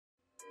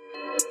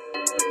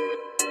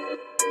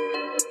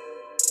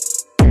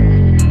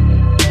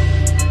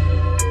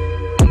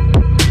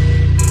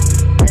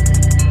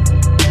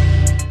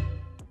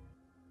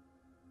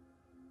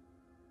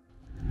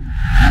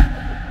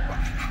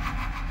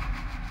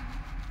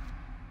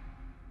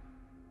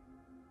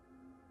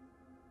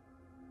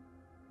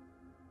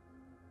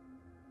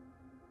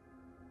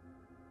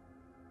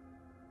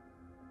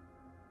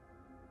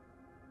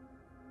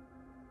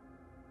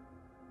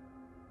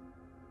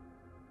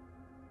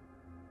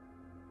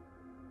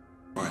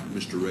All right,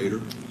 Mr.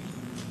 Rader,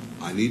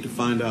 I need to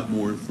find out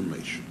more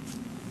information.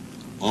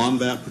 On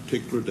that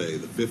particular day,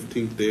 the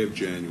 15th day of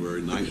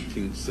January,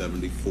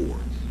 1974,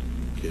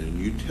 can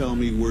you tell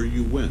me where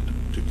you went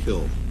to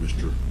kill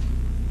Mr.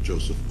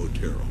 Joseph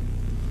Otero?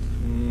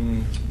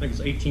 I think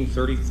it's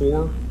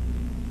 1834,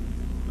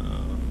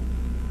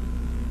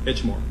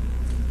 Edgemore.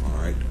 All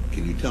right.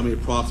 Can you tell me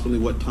approximately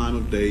what time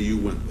of day you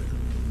went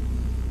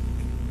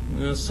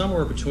there?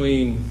 Somewhere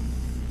between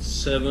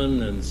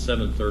 7 and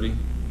 7:30.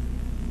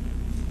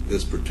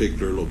 This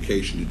particular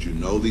location, did you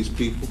know these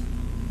people?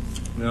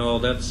 No,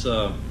 that's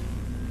no,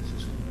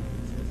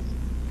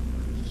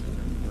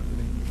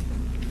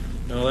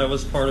 that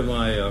was part of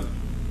my,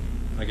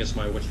 I guess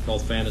my what you call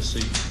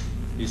fantasy.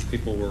 These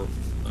people were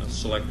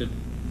selected.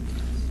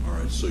 All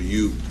right. So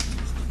you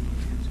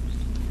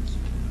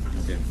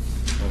Okay.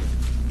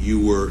 you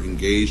were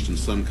engaged in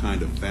some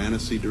kind of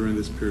fantasy during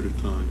this period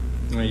of time?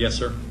 Yes,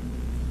 sir.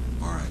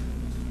 All right.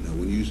 Now,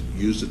 when you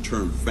use the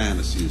term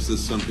fantasy, is this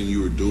something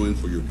you were doing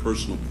for your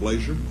personal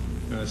pleasure?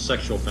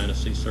 Sexual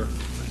fantasy, sir.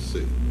 I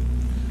see.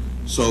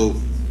 So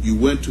you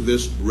went to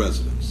this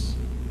residence,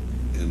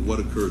 and what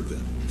occurred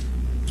then?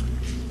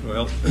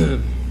 Well,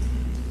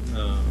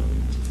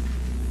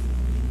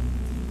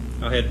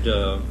 I had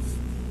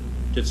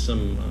did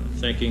some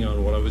thinking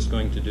on what I was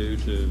going to do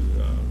to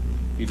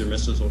either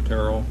Mrs.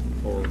 Otero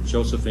or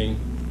Josephine,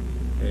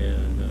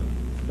 and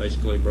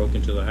basically broke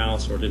into the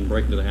house, or didn't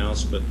break into the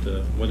house, but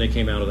when they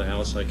came out of the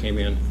house, I came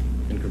in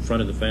and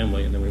confronted the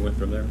family, and then we went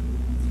from there.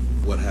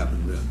 What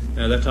happened then?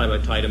 At that time, I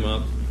tied him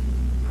up.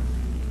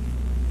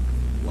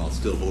 While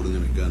still holding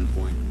him at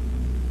gunpoint?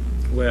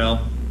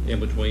 Well, in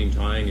between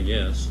tying and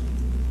yes.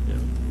 Yeah.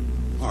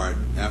 All right.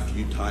 After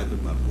you tied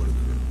them up, what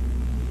occurred?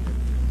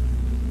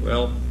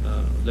 Well,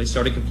 they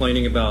started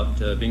complaining about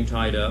being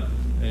tied up,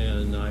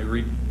 and I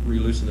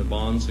re-loosened the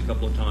bonds a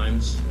couple of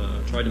times.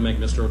 Tried to make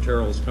Mr.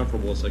 Otero as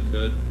comfortable as I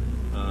could.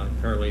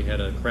 Apparently had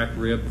a cracked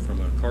rib from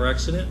a car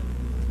accident,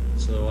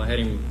 so I had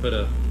him put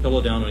a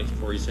pillow down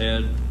for his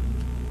head.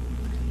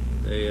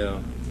 They,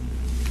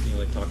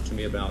 they talked to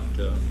me about,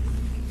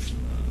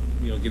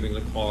 giving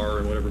the car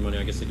and whatever money.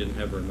 I guess they didn't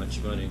have very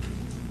much money,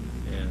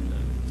 and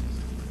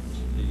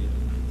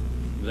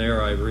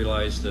there I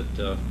realized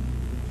that,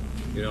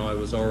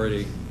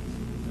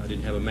 I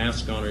didn't have a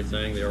mask on or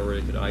anything. They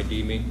already could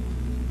ID me,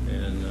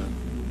 and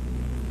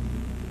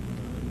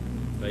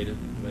made a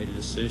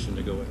decision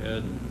to go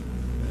ahead and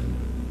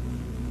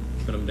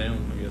put him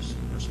down, I guess,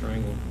 or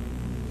strangle him.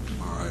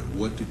 All right.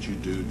 What did you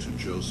do to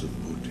Joseph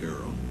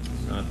Otero?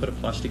 I put a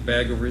plastic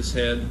bag over his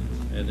head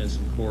and then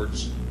some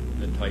cords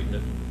and tightened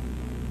it.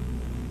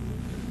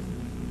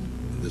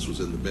 And this was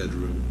in the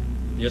bedroom?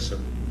 Yes, sir.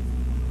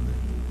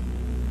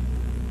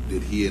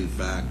 Did he, in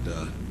fact,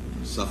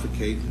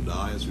 suffocate and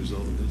die as a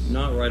result of this?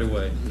 Not right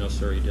away. No,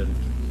 sir, he didn't.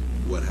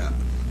 What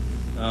happened?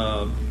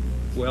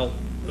 Well,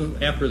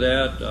 after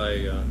that,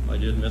 I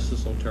did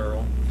Mrs.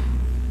 Otero.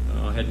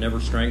 I had never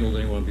strangled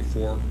anyone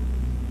before,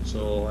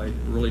 so I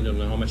really didn't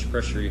know how much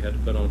pressure you had to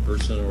put on a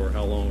person or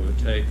how long it would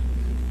take.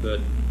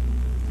 But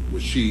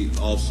was she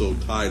also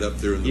tied up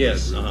there in the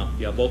yes, bedroom? Yes,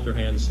 yeah, both their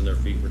hands and their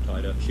feet were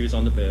tied up. She was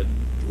on the bed.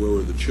 Where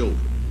were the children?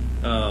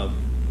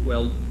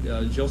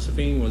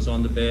 Josephine was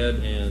on the bed,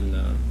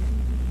 and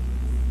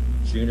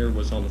Junior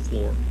was on the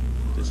floor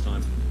this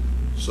time.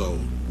 So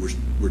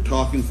we're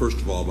talking first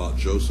of all about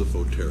Joseph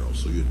Otero.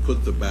 So you'd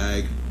put the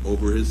bag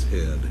over his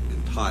head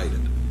and tied it,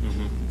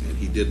 and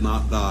he did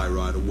not die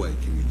right away.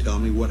 Can you tell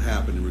me what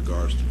happened in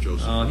regards to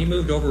Joseph Otero? He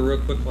moved over real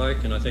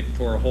quick and I think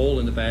tore a hole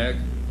in the bag,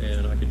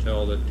 and I could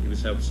tell that he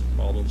was having some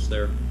problems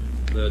there.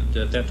 But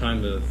at that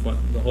time, the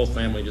whole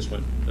family just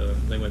went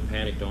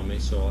panicked on me,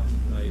 so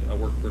I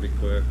worked pretty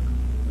quick.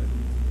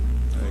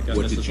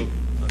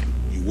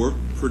 You worked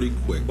pretty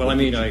quick. Well, I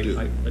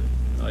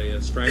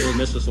strangled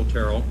Mrs.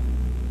 Otero,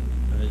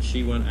 and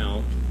she went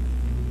out,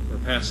 or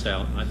passed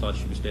out. I thought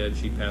she was dead.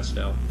 She passed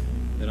out.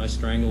 Then I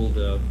strangled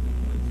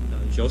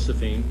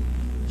Josephine.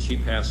 She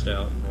passed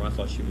out, or I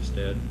thought she was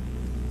dead.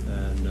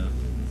 And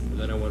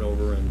then I went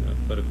over and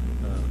put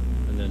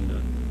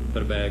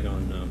a bag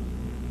on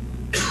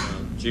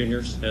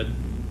Junior's head,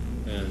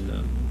 and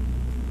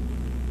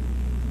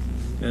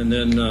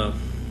then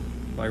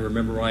if I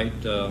remember right,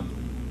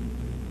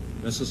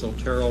 Mrs.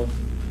 Otero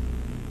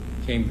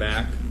came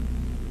back.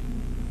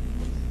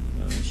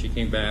 She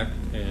came back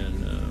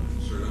and...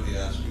 Sir, let me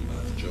ask you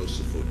about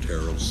Joseph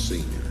Otero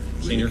Sr.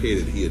 You Senior?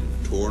 indicated he had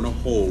torn a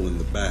hole in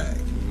the bag.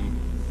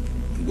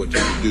 And what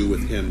did you do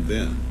with him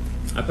then?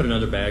 I put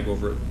another bag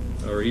over it,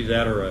 or either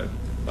that or if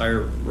I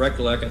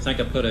recollect, I think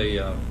I put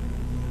either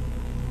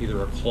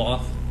a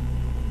cloth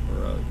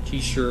or a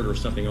T-shirt or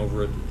something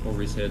over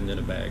his head, and then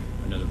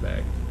another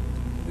bag,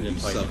 and then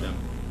tighten it down.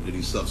 Did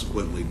he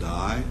subsequently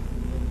die?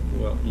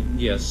 Well,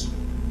 yes.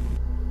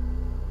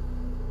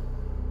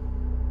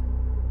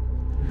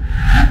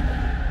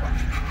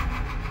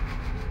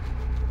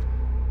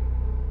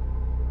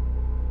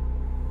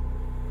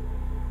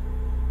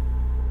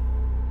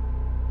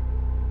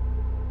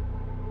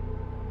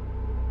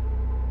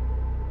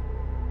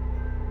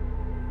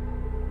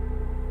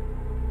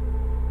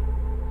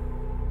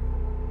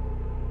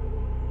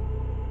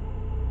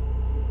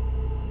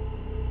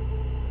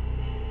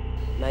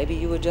 Maybe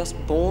you were just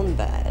born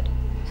bad.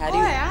 How do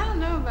you... Boy, I don't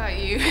know about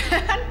you.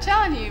 I'm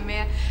telling you,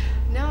 man.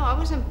 No, I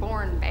wasn't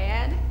born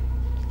bad.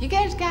 You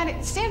guys got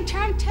it. See, I'm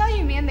trying to tell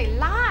you, man, they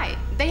lied.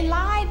 They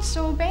lied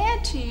so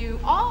bad to you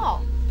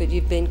all. But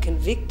you've been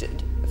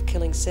convicted of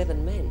killing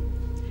 7 men.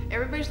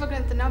 Everybody's looking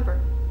at the number.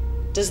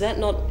 Does that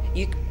not...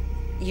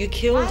 You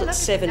killed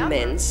 7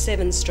 men,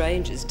 7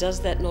 strangers.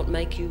 Does that not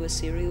make you a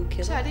serial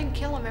killer? So I didn't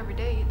kill them every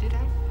day, did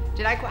I?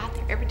 Did I go out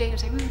there every day and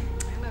say, I'm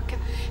gonna kill?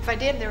 If I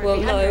did, there would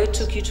be hundreds. Well, no, it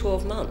took you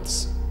 12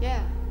 months.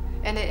 Yeah,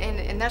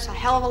 and that's a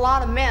hell of a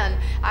lot of men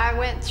I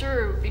went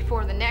through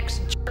before the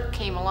next jerk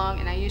came along,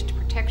 and I used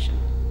protection,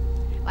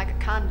 like a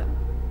condom.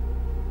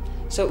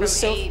 So it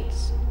was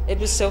AIDS. It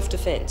was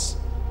self-defense.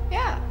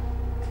 Yeah.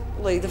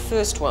 Lee, the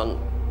first one,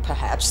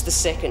 perhaps. The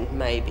second,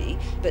 maybe.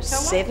 But So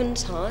what? 7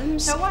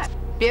 times? So what?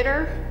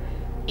 Bitter,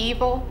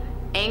 evil,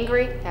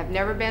 angry, have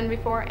never been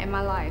before in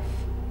my life.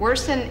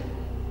 Worse than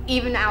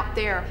even out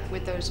there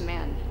with those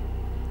men.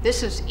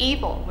 This is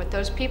evil, what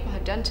those people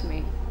have done to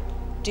me.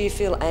 Do you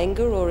feel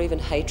anger or even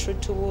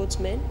hatred towards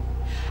men?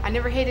 I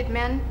never hated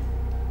men,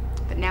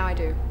 but now I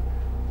do.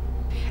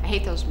 I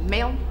hate those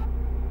male...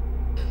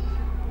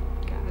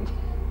 God.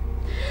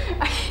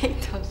 I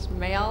hate those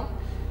male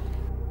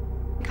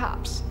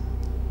cops.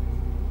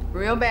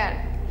 Real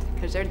bad,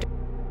 because they're...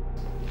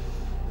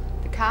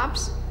 The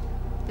cops,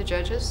 the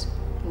judges,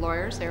 the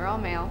lawyers, they're all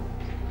male.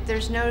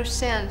 There's no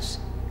sense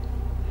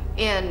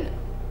in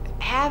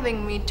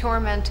having me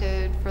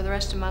tormented for the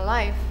rest of my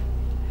life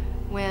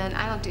when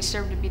I don't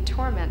deserve to be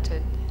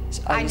tormented.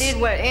 I did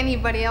what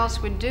anybody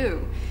else would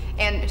do.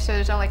 And so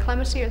there's only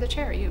clemency or the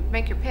chair. You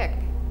make your pick,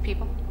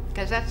 people,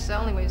 because that's the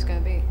only way it's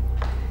going to be.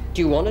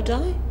 Do you want to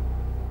die?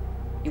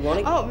 You want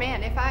to... Oh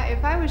man, if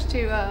I was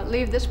to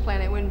leave this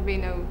planet, it wouldn't be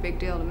no big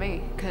deal to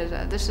me, because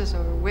this is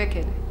a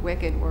wicked,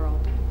 wicked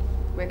world.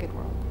 Wicked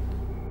world.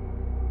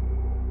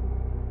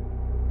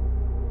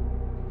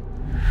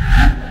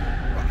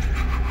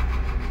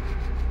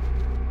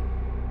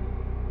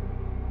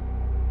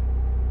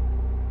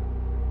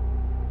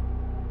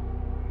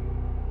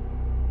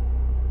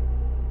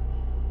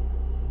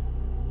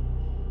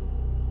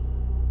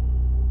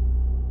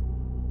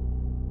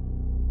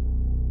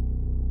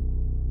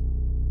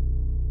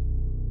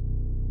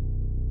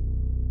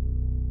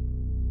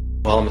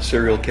 Well, I'm a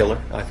serial killer.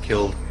 I've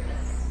killed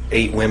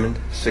 8 women,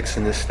 6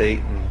 in this state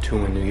and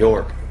 2 in New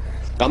York.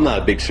 I'm not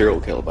a big serial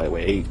killer, by the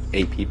way.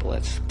 8 people,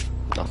 that's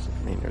nothing.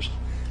 I mean, there's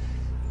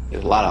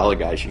a lot of other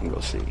guys you can go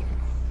see.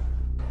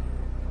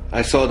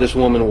 I saw this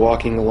woman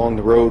walking along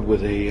the road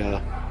with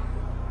a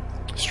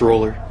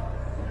stroller.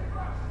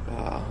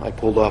 I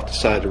pulled off the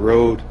side of the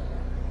road.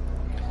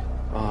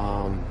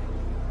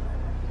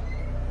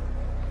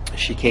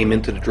 She came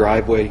into the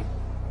driveway,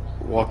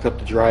 walked up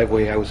the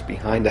driveway. I was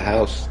behind the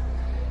house.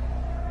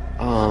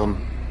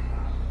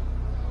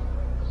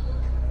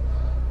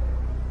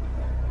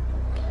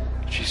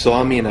 She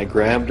saw me and I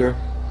grabbed her.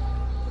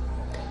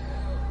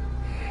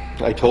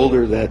 I told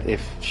her that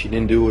if she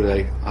didn't do what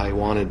I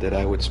wanted, that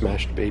I would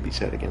smash the baby's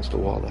head against the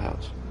wall of the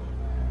house.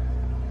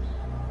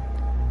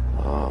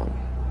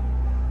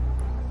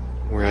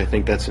 Where I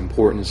think that's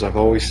important is I've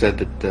always said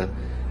that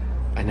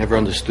I never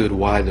understood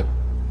why the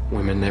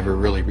women never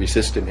really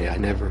resisted me.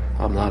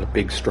 I'm not a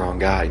big, strong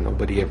guy.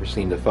 Nobody ever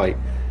seemed to fight.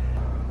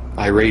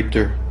 I raped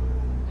her,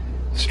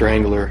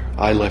 strangled her.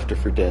 I left her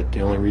for dead.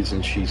 The only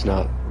reason she's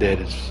not dead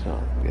is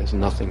it has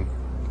nothing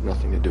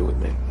to do with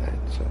me.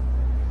 So,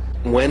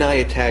 when I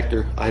attacked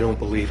her, I don't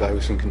believe I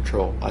was in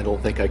control. I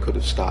don't think I could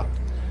have stopped.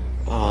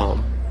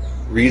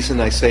 Reason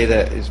I say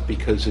that is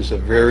because there's a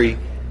very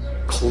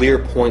clear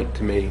point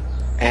to me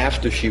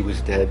after she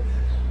was dead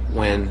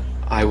when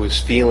I was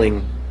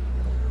feeling,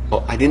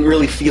 well, I didn't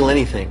really feel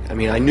anything. I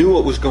mean, I knew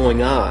what was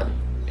going on,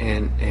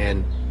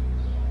 and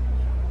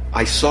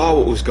I saw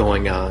what was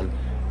going on,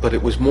 but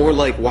it was more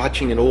like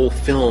watching an old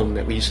film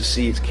that we used to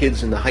see as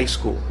kids in the high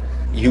school.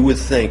 You would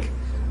think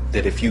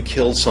that if you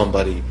killed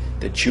somebody,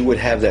 that you would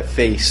have that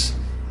face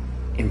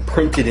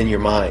imprinted in your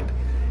mind,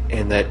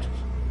 and that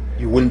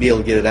you wouldn't be able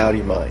to get it out of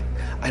your mind.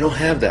 I don't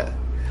have that.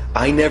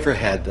 I never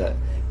had that.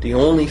 The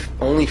only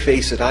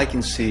face that I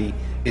can see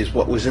is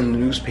what was in the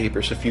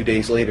newspapers a few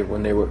days later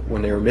when they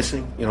were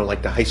missing. You know,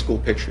 like the high school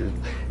picture.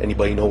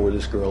 Anybody know where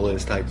this girl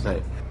is type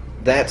thing.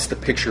 That's the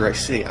picture I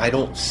see. I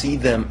don't see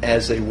them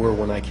as they were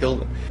when I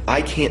killed them.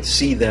 I can't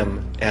see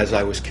them as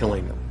I was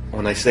killing them.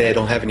 When I say I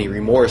don't have any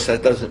remorse,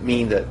 that doesn't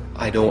mean that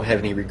I don't have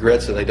any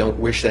regrets, that I don't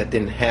wish that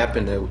didn't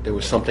happen, that there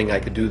was something I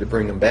could do to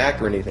bring them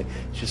back or anything.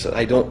 It's just that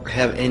I don't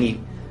have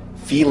any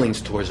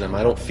feelings towards them.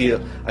 I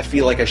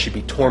feel like I should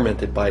be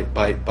tormented by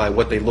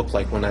what they looked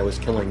like when I was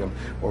killing them,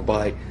 or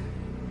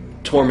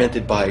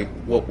tormented by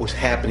what was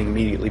happening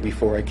immediately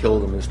before I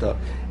killed them and stuff.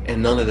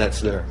 And none of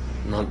that's there.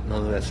 None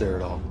of that's there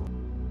at all.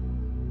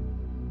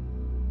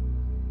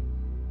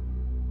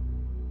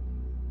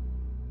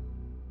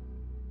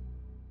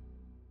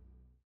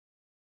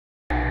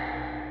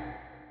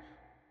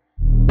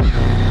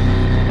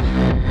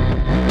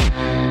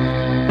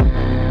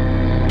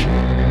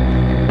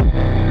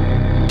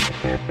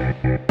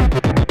 Thank you.